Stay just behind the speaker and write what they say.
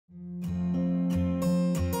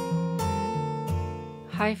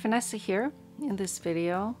Hi, Vanessa here. In this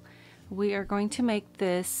video, we are going to make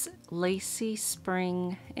this Lacy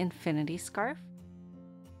spring infinity scarf.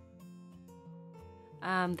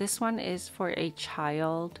 This one is for a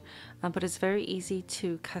child, but it's very easy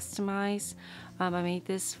to customize. I made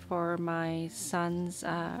this for my son's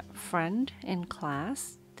friend in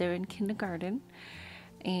class. They're in kindergarten,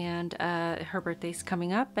 and her birthday's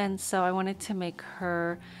coming up, and so I wanted to make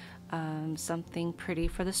her something pretty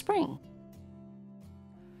for the spring.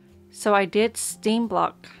 So I did steam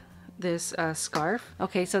block this scarf.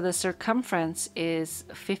 Okay, so the circumference is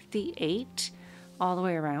 58 all the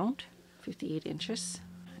way around, 58 inches,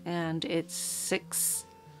 and it's 6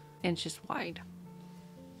 inches wide.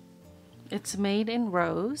 It's made in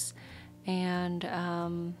rows,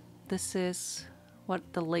 and this is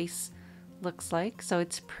what the lace looks like. So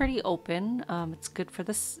it's pretty open. It's good for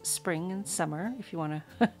the spring and summer if you want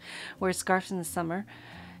to wear scarves in the summer.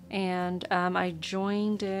 And I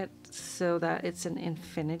joined it so that it's an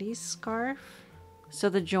infinity scarf. So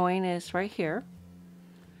the join is right here.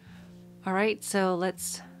 All right, so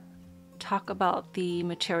let's talk about the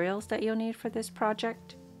materials that you'll need for this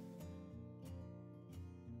project.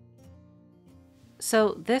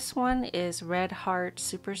 So this one is Red Heart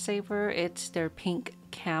Super Saver. It's their pink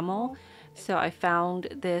camel. So I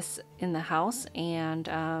found this in the house, and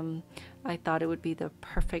I thought it would be the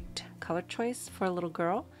perfect color choice for a little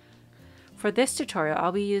girl. For this tutorial,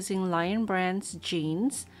 I'll be using Lion Brand's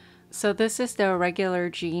jeans. So this is their regular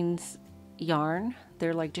jeans yarn.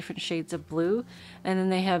 They're like different shades of blue. And then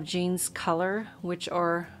they have jeans color, which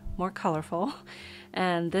are more colorful.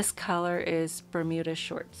 And this color is Bermuda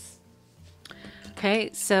shorts. Okay,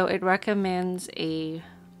 so it recommends a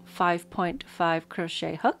 5.5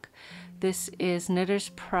 crochet hook. This is Knitter's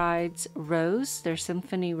Pride's Rose, their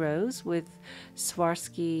Symphony Rose with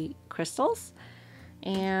Swarovski crystals.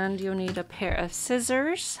 And you'll need a pair of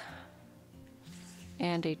scissors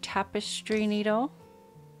and a tapestry needle.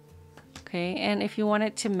 Okay, and if you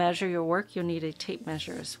wanted to measure your work, you'll need a tape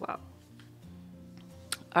measure as well.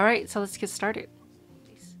 All right, so let's get started.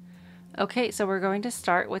 Okay, so we're going to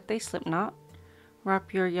start with a slip knot.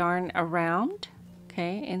 Wrap your yarn around.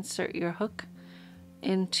 Okay, insert your hook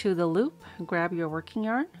into the loop. Grab your working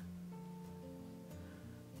yarn.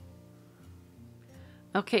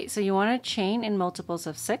 Okay, so you want to chain in multiples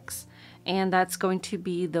of 6, and that's going to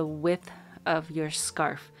be the width of your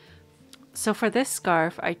scarf. So for this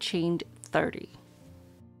scarf, I chained 30.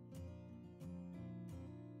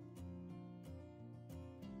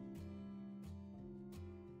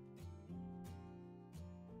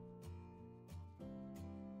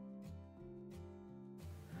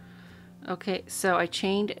 Okay, so I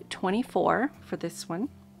chained 24 for this one.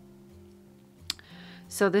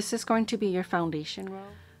 So this is going to be your foundation row.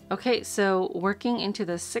 Okay, so working into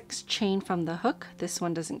the 6th chain from the hook, this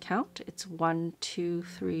one doesn't count. It's 1, 2,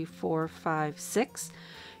 3, 4, 5, 6.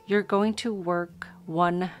 You're going to work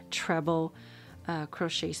 1 treble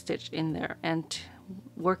crochet stitch in there and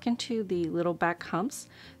work into the little back humps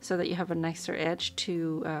so that you have a nicer edge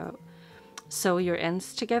to sew your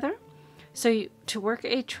ends together. So to work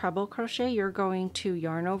a treble crochet, you're going to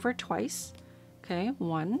yarn over twice. Okay,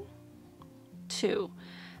 1, 2,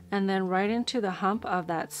 and then right into the hump of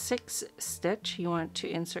that 6th stitch, you want to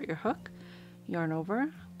insert your hook, yarn over,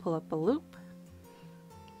 pull up a loop,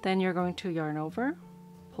 then you're going to yarn over,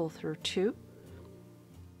 pull through 2,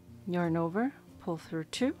 yarn over, pull through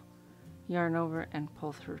 2, yarn over, and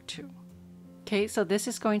pull through 2. Okay, so this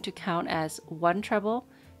is going to count as 1 treble,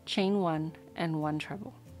 chain 1, and 1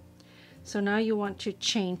 treble. So now you want to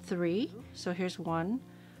chain 3. So here's 1,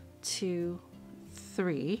 2,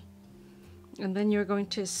 3. And then you're going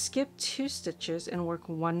to skip 2 stitches and work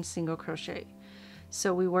 1 single crochet.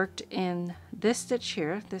 So we worked in this stitch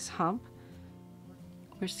here, this hump.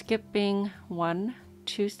 We're skipping 1,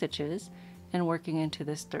 2 stitches and working into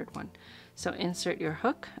this 3rd one. So insert your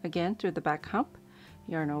hook again through the back hump,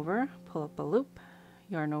 yarn over, pull up a loop,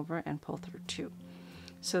 yarn over, and pull through 2.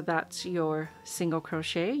 So that's your single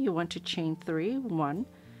crochet. You want to chain 3, 1,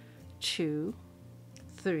 2,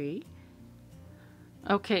 3.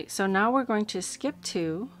 Okay, so now we're going to skip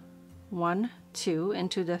 2, 1, 2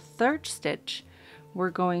 into the 3rd stitch. We're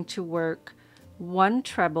going to work 1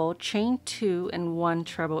 treble, chain 2, and 1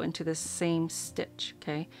 treble into the same stitch.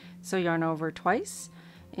 Okay, so yarn over twice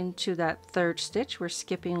into that 3rd stitch. We're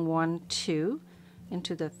skipping 1, 2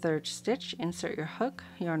 into the 3rd stitch. Insert your hook,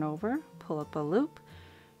 yarn over, pull up a loop,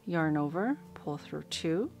 yarn over, pull through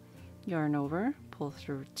 2, yarn over, pull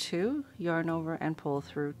through 2, yarn over, and pull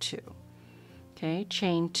through 2. Okay,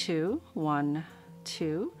 chain 2, 1,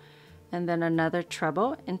 2, and then another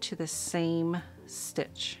treble into the same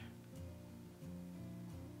stitch.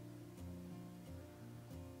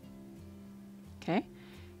 Okay,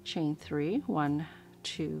 chain 3, 1,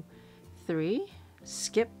 2, 3,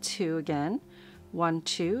 skip 2 again, 1,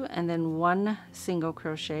 2, and then 1 single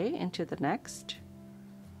crochet into the next,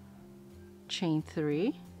 chain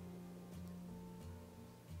 3,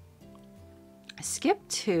 skip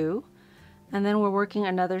 2, and then we're working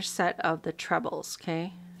another set of the trebles.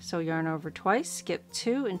 Okay, so yarn over twice, skip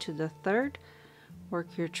 2 into the third,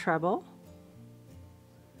 work your treble,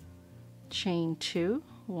 chain 2,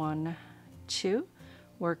 1, 2,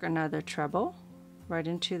 work another treble right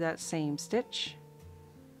into that same stitch.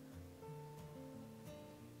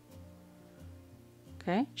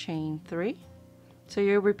 Okay, chain 3. So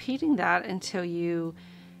you're repeating that until you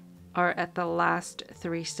are at the last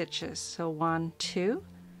 3 stitches. So 1, 2,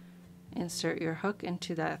 insert your hook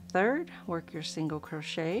into that third, work your single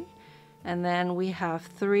crochet, and then we have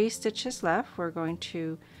 3 stitches left. We're going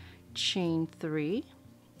to chain 3,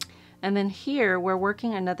 and then here we're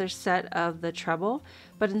working another set of the treble,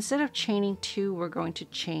 but instead of chaining 2, we're going to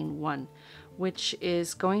chain 1, which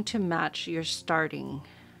is going to match your starting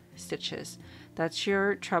stitches. That's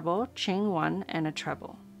your treble, chain 1 and a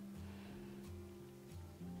treble.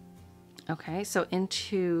 Okay, so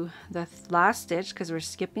into the last stitch, because we're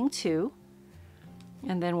skipping 2,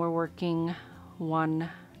 and then we're working 1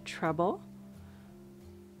 treble,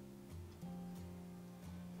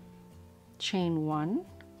 chain 1,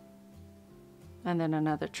 and then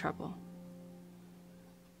another treble.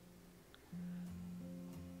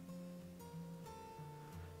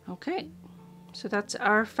 Okay, so that's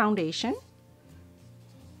our foundation.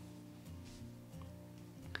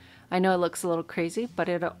 I know it looks a little crazy, but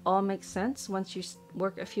it all makes sense once you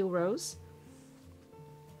work a few rows.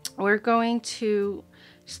 We're going to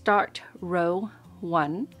start row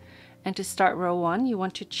 1, and to start row 1 you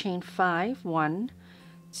want to chain 5, 1,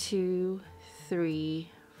 2, 3,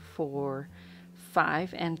 4,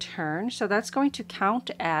 5, and turn. So that's going to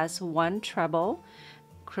count as 1 treble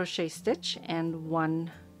crochet stitch and 1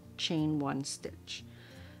 chain 1 stitch.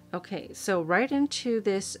 Okay, so right into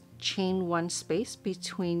this chain 1 space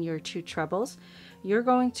between your 2 trebles, you're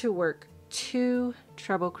going to work 2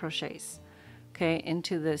 treble crochets, okay,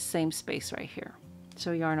 into the same space right here.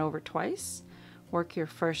 So yarn over twice, work your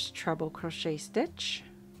first treble crochet stitch,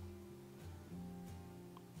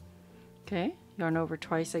 okay, yarn over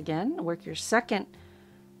twice again, work your second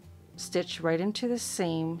stitch right into the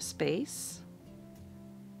same space,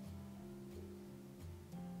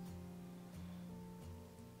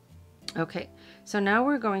 okay. So now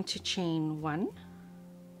we're going to chain 1,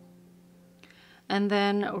 and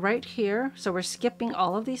then right here, so we're skipping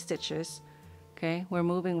all of these stitches, okay, we're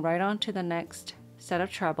moving right on to the next set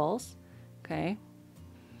of trebles, okay.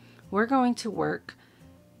 We're going to work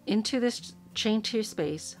into this chain 2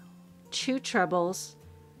 space, 2 trebles,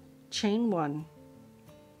 chain 1,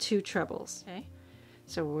 2 trebles, okay.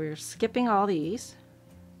 So we're skipping all these,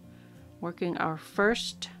 working our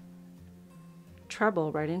first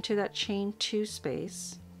treble right into that chain 2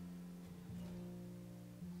 space.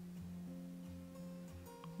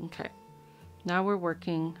 Okay, now we're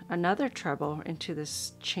working another treble into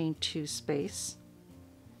this chain 2 space,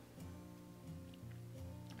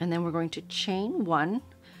 and then we're going to chain 1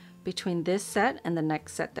 between this set and the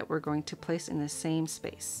next set that we're going to place in the same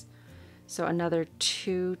space. So another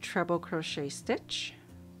 2 treble crochet stitch,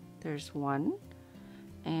 there's 1,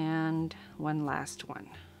 and one last one.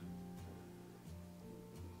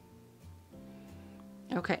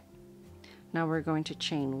 Okay, now we're going to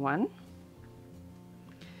chain 1,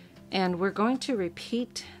 and we're going to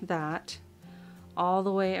repeat that all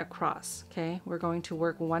the way across. Okay, we're going to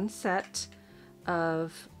work 1 set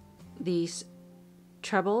of these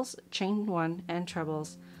trebles, chain 1 and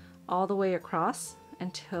trebles, all the way across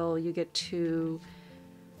until you get to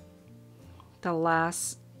the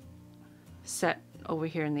last set over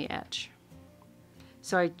here in the edge.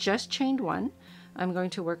 So I just chained 1. I'm going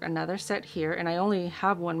to work another set here, and I only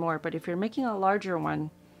have 1 more, but if you're making a larger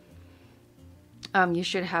one, you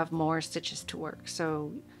should have more stitches to work.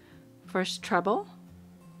 So first treble,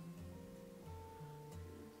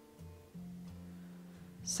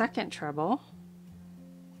 second treble,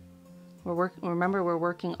 remember we're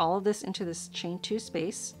working all of this into this chain 2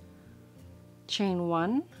 space, chain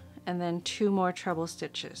 1, and then 2 more treble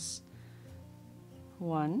stitches,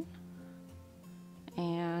 1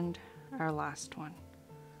 and our last one.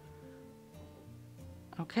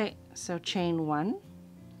 Okay, so chain 1.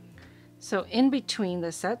 So in between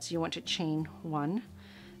the sets you want to chain 1,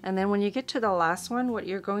 and then when you get to the last one, what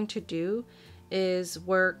you're going to do is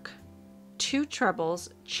work 2 trebles,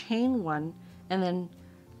 chain 1, and then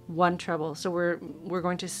 1 treble. So we're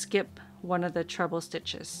going to skip one of the treble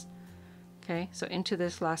stitches. Okay, so into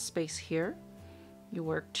this last space here, you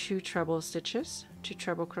work 2 treble stitches, 2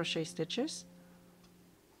 treble crochet stitches,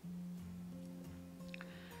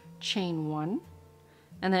 chain 1,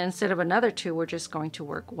 and then instead of another 2, we're just going to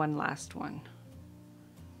work one last one.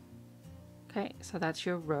 Okay, so that's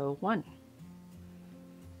your row 1.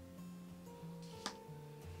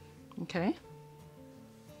 Okay.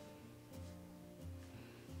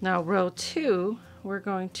 Now row 2, we're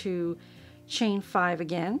going to chain 5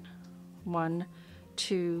 again. 1,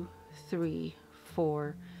 2, 3,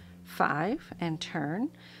 4, 5, and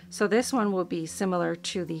turn. So this one will be similar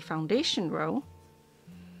to the foundation row.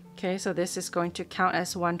 Okay, so this is going to count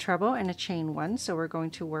as 1 treble and a chain 1. So we're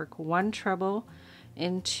going to work 1 treble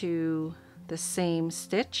into the same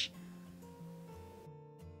stitch.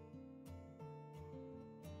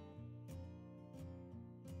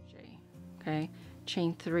 Okay,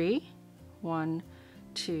 chain 3, 1,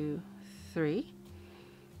 2, 3.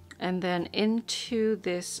 And then into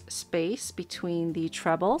this space between the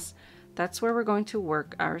trebles, that's where we're going to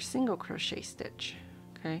work our single crochet stitch.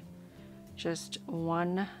 Okay, just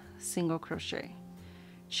 1 single crochet,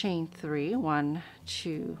 chain 3, 1,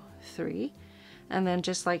 2, 3, and then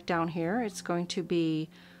just like down here, it's going to be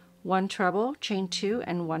 1 treble, chain 2,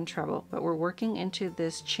 and 1 treble, but we're working into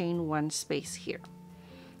this chain 1 space here.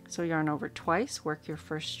 So yarn over twice, work your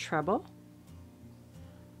first treble,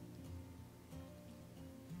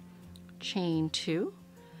 chain 2,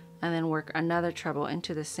 and then work another treble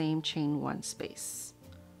into the same chain 1 space.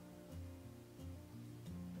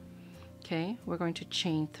 Okay, we're going to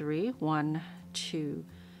chain 3, 1, 2,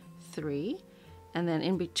 3, and then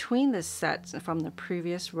in between the sets from the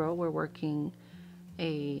previous row, we're working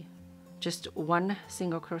just 1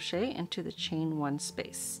 single crochet into the chain 1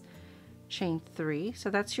 space. Chain 3, so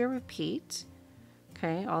that's your repeat.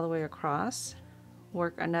 Okay, all the way across,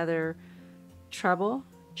 work another treble,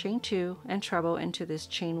 chain 2, and treble into this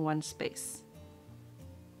chain 1 space.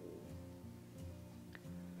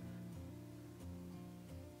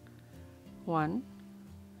 One,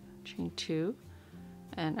 chain 2,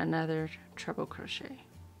 and another treble crochet.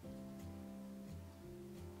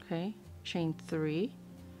 Okay, chain 3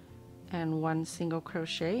 and 1 single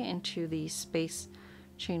crochet into the space,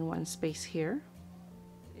 chain 1 space here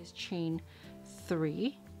is chain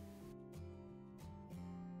 3.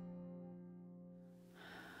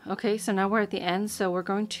 Okay, so now we're at the end, so we're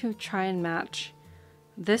going to try and match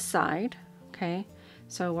this side. Okay,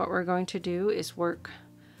 so what we're going to do is work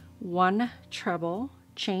 1 treble,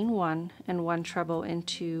 chain 1, and 1 treble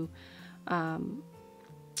into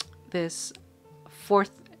this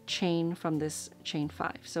 4th chain from this chain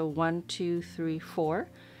 5. So 1, 2, 3, 4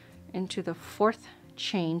 into the 4th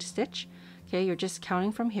chain stitch. Okay, you're just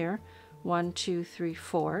counting from here. 1, 2, 3,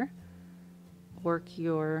 4. Work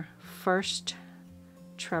your first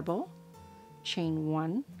treble, chain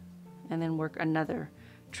 1, and then work another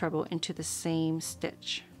treble into the same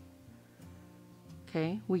stitch.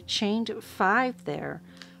 Okay, we chained 5 there,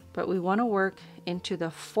 but we want to work into the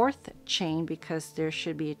 4th chain because there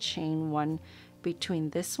should be a chain 1 between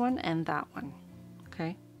this one and that one.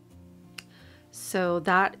 Okay, so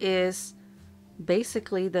that is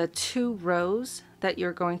basically the 2 rows that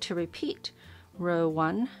you're going to repeat, row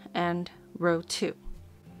 1 and row 2.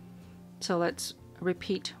 So let's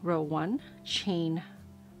repeat row 1, chain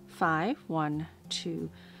 5, 1, 2,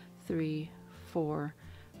 3, 4,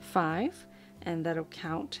 5, and that'll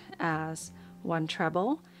count as 1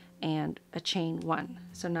 treble and a chain 1.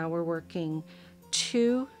 So now we're working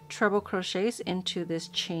 2 treble crochets into this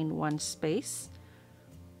chain 1 space.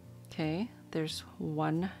 Okay, there's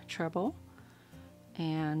 1 treble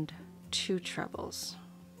and 2 trebles.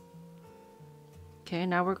 Okay,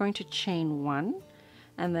 now we're going to chain 1,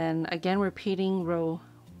 and then again repeating row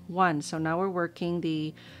 1. So now we're working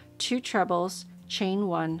the 2 trebles, chain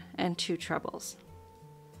 1, and 2 trebles.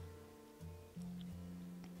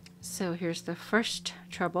 So here's the first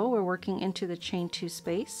treble. We're working into the chain 2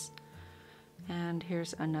 space, and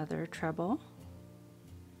here's another treble.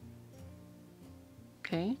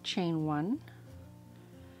 Okay, chain 1,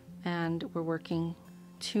 and we're working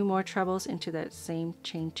 2 more trebles into that same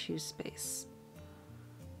chain 2 space.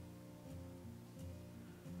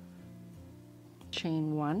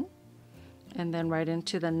 Chain 1, and then right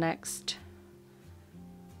into the next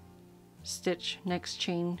stitch, next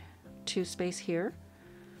chain 2 space here.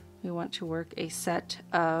 We want to work a set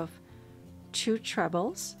of 2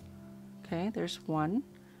 trebles. Okay, there's 1,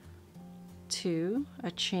 2,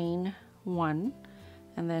 a chain 1,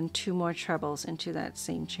 and then 2 more trebles into that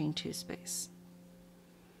same chain 2 space.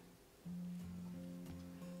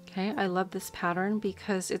 Okay, I love this pattern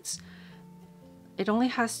because it only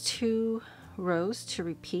has 2 rows to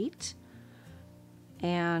repeat,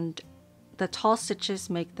 and the tall stitches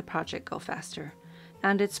make the project go faster,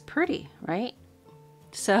 and it's pretty, right?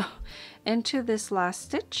 So into this last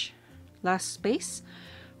stitch, last space,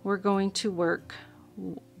 we're going to work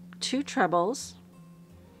 2 trebles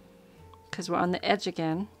because we're on the edge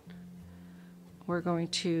again. We're going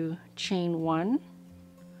to chain 1,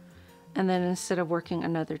 and then instead of working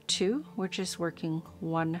another 2, we're just working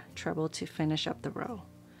 1 treble to finish up the row,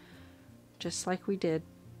 just like we did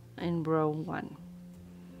in row 1.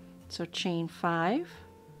 So chain 5,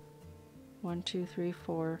 1, 2, 3,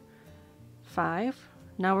 4, 5.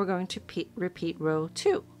 Now we're going to repeat row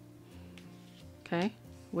 2, okay,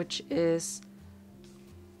 which is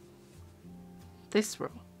this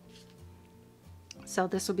row. So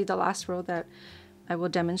this will be the last row that I will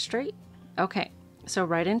demonstrate. Okay, so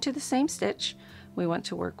right into the same stitch, we want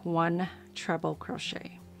to work 1 treble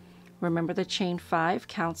crochet. Remember, the chain 5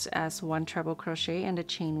 counts as 1 treble crochet and a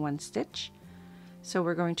chain 1 stitch. So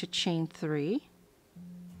we're going to chain 3,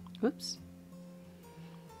 whoops,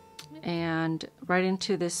 and right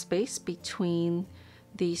into this space between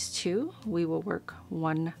these two, we will work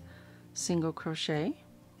 1 single crochet,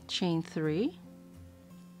 chain 3.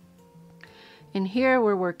 In here,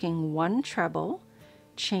 we're working 1 treble,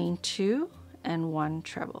 chain 2, and 1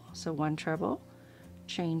 treble. So 1 treble,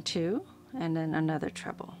 chain 2, and then another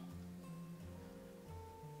treble.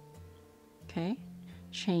 Okay,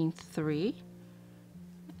 chain 3,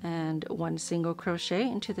 and 1 single crochet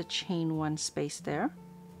into the chain 1 space there.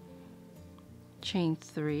 Chain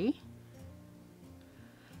 3,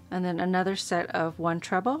 and then another set of 1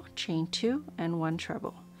 treble, chain 2, and 1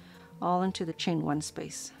 treble, all into the chain 1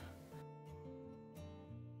 space.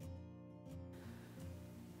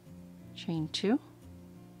 Chain 2,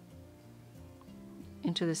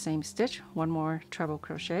 into the same stitch, 1 more treble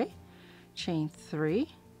crochet, chain 3,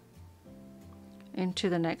 into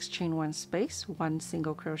the next chain 1 space, 1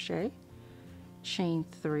 single crochet, chain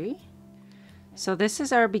 3. So this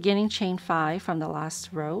is our beginning chain 5 from the last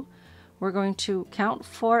row. We're going to count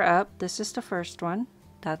 4 up. This is the first one.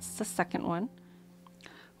 That's the second one.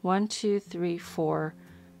 1, 2, 3, 4.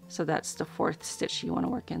 So that's the 4th stitch you want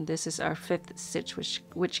to work in. This is our 5th stitch,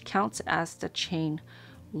 which counts as the chain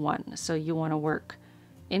 1. So you want to work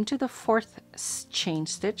into the 4th chain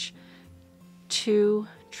stitch 2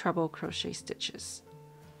 treble crochet stitches.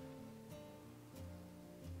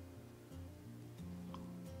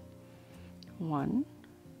 1,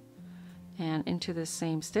 and into the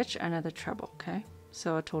same stitch another treble. Okay,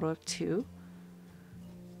 so a total of 2.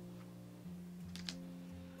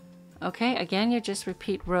 Okay, again, you just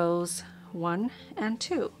repeat rows 1 and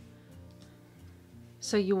 2.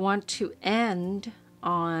 So you want to end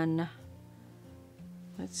on,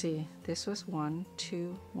 let's see, this was 1,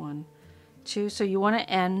 2, 1, 2. So you want to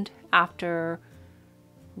end after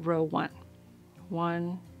row 1.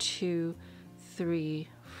 1, 2, 3,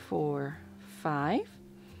 4, 5,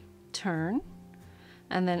 turn,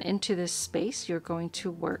 and then into this space you're going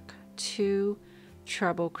to work 2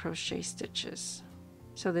 treble crochet stitches.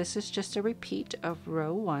 So this is just a repeat of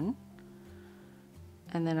row 1,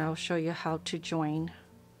 and then I'll show you how to join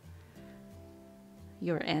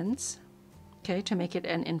your ends, okay, to make it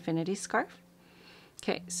an infinity scarf.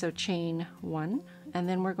 Okay, so chain 1, and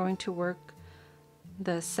then we're going to work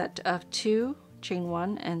the set of 2 chain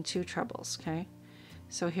 1 and 2 trebles. Okay,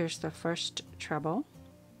 so here's the first treble,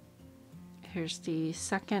 here's the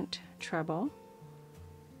second treble,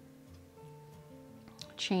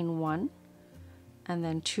 chain 1, and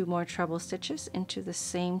then 2 more treble stitches into the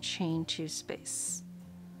same chain 2 space.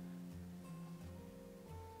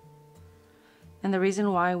 And the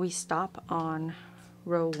reason why we stop on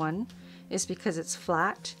row 1 is because it's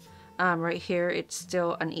flat. Right here it's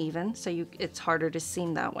still uneven, so it's harder to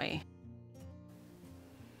seam that way.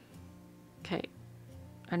 Okay,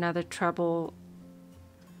 another treble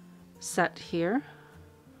set here,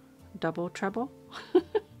 double treble.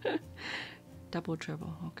 Double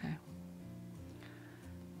treble, okay.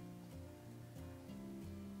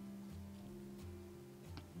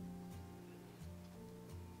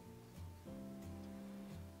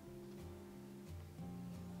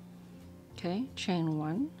 Okay, chain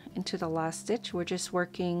 1 into the last stitch. We're just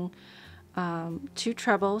working 2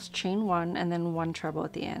 trebles, chain 1, and then 1 treble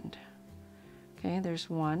at the end. Okay, there's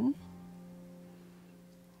 1,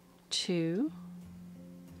 2,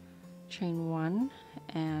 chain 1,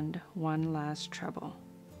 and 1 last treble.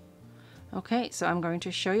 Okay, so I'm going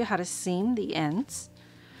to show you how to seam the ends.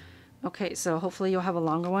 Okay, so hopefully you'll have a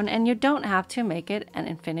longer one, and you don't have to make it an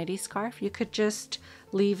infinity scarf. You could just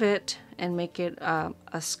leave it and make it a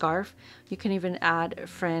scarf. You can even add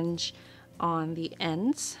fringe on the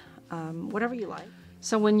ends, whatever you like.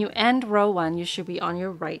 So when you end row 1, you should be on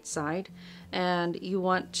your right side, and you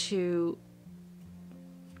want to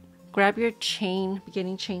grab your chain,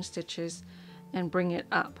 beginning chain stitches, and bring it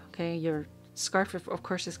up. Okay, your scarf of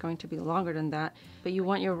course is going to be longer than that, but you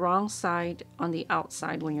want your wrong side on the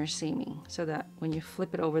outside when you're seaming, so that when you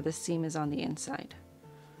flip it over, the seam is on the inside.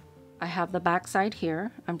 I have the back side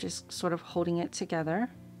here. I'm just sort of holding it together.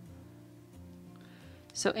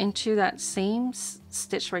 So into that same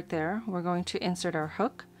stitch right there, we're going to insert our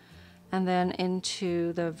hook, and then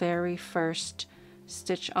into the very first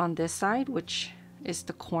stitch on this side, which is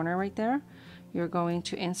the corner right there, you're going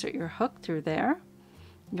to insert your hook through there,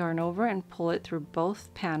 yarn over and pull it through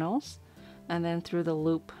both panels, and then through the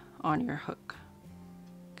loop on your hook.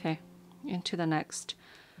 Okay, into the next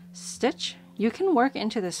stitch. You can work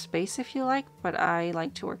into the space if you like, but I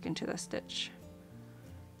like to work into the stitch.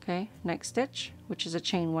 Okay, next stitch, which is a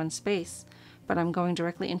chain 1 space, but I'm going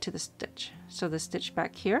directly into the stitch. So the stitch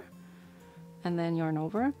back here, and then yarn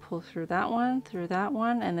over, pull through that one,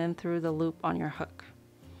 and then through the loop on your hook.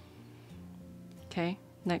 Okay,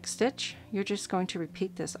 next stitch, you're just going to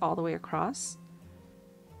repeat this all the way across.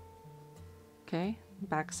 Okay,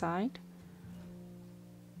 back side.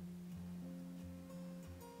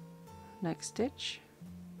 Next stitch.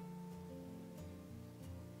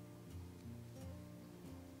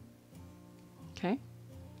 Okay,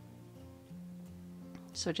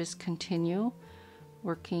 so just continue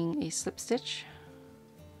working a slip stitch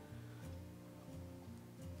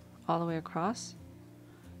all the way across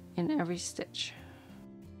in every stitch.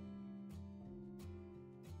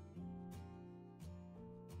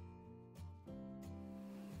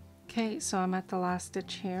 Okay, so I'm at the last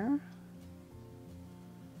stitch here.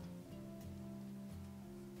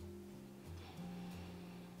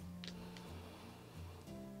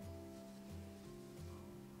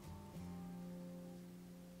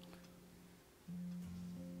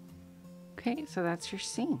 Okay, so that's your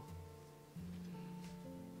seam.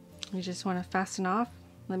 You just want to fasten off.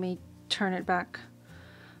 Let me turn it back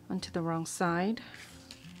onto the wrong side.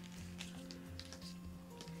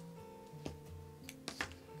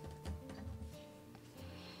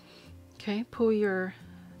 Okay, pull your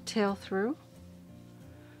tail through,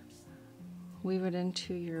 weave it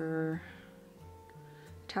into your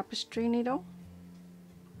tapestry needle,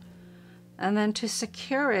 and then to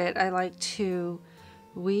secure it, I like to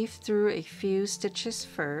weave through a few stitches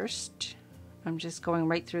first. I'm just going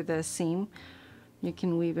right through the seam. You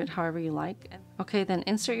can weave it however you like. Okay, then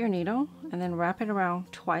insert your needle and then wrap it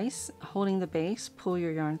around twice, holding the base, pull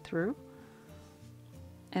your yarn through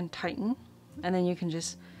and tighten, and then you can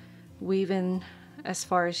just weave in as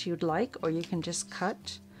far as you'd like, or you can just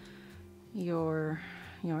cut your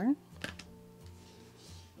yarn.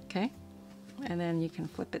 Okay, and then you can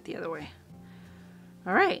flip it the other way.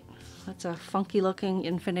 All right, that's a funky looking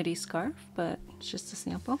infinity scarf, but it's just a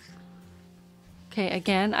sample. Okay,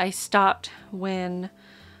 again, I stopped when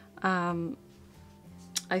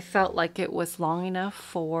I felt like it was long enough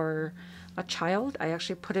for a child. I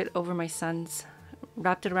actually put it over my son's,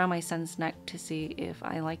 wrapped it around my son's neck to see if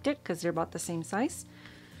I liked it, because they're about the same size.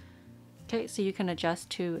 Okay, so you can adjust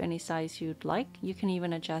to any size you'd like. You can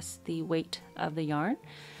even adjust the weight of the yarn.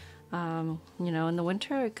 You know, in the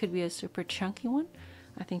winter, it could be a super chunky one.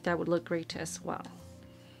 I think that would look great as well.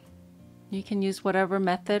 You can use whatever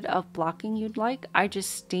method of blocking you'd like. I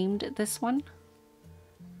just steamed this one.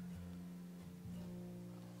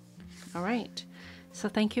 All right, so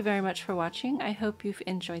thank you very much for watching. I hope you've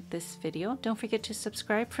enjoyed this video. Don't forget to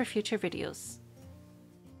subscribe for future videos.